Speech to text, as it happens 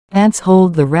Ants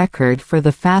hold the record for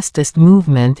the fastest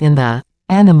movement in the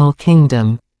animal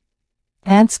kingdom.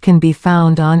 Ants can be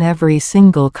found on every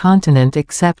single continent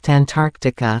except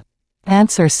Antarctica.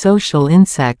 Ants are social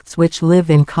insects which live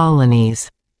in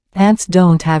colonies. Ants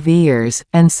don't have ears,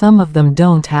 and some of them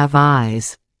don't have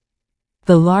eyes.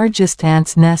 The largest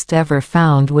ant's nest ever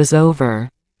found was over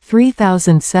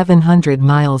 3,700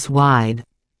 miles wide.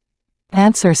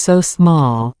 Ants are so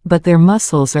small, but their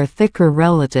muscles are thicker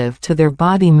relative to their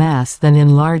body mass than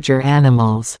in larger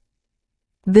animals.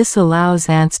 This allows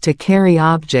ants to carry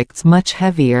objects much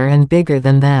heavier and bigger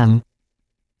than them.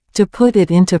 To put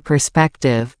it into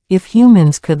perspective, if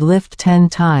humans could lift 10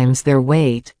 times their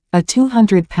weight, a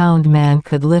 200-pound man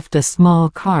could lift a small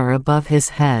car above his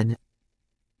head.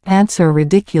 Ants are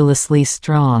ridiculously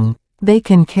strong. They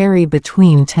can carry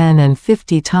between 10 and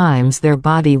 50 times their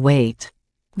body weight.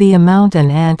 The amount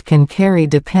an ant can carry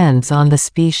depends on the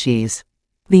species.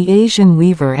 The Asian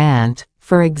weaver ant,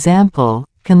 for example,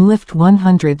 can lift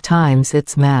 100 times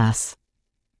its mass.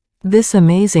 This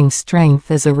amazing strength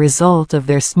is a result of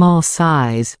their small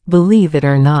size, believe it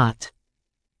or not.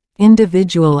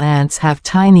 Individual ants have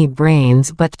tiny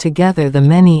brains, but together the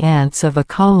many ants of a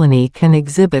colony can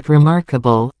exhibit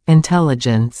remarkable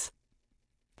intelligence.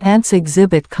 Ants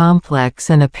exhibit complex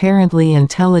and apparently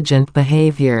intelligent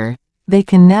behavior. They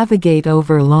can navigate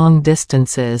over long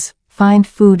distances, find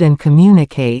food and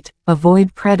communicate,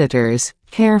 avoid predators,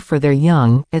 care for their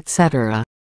young, etc.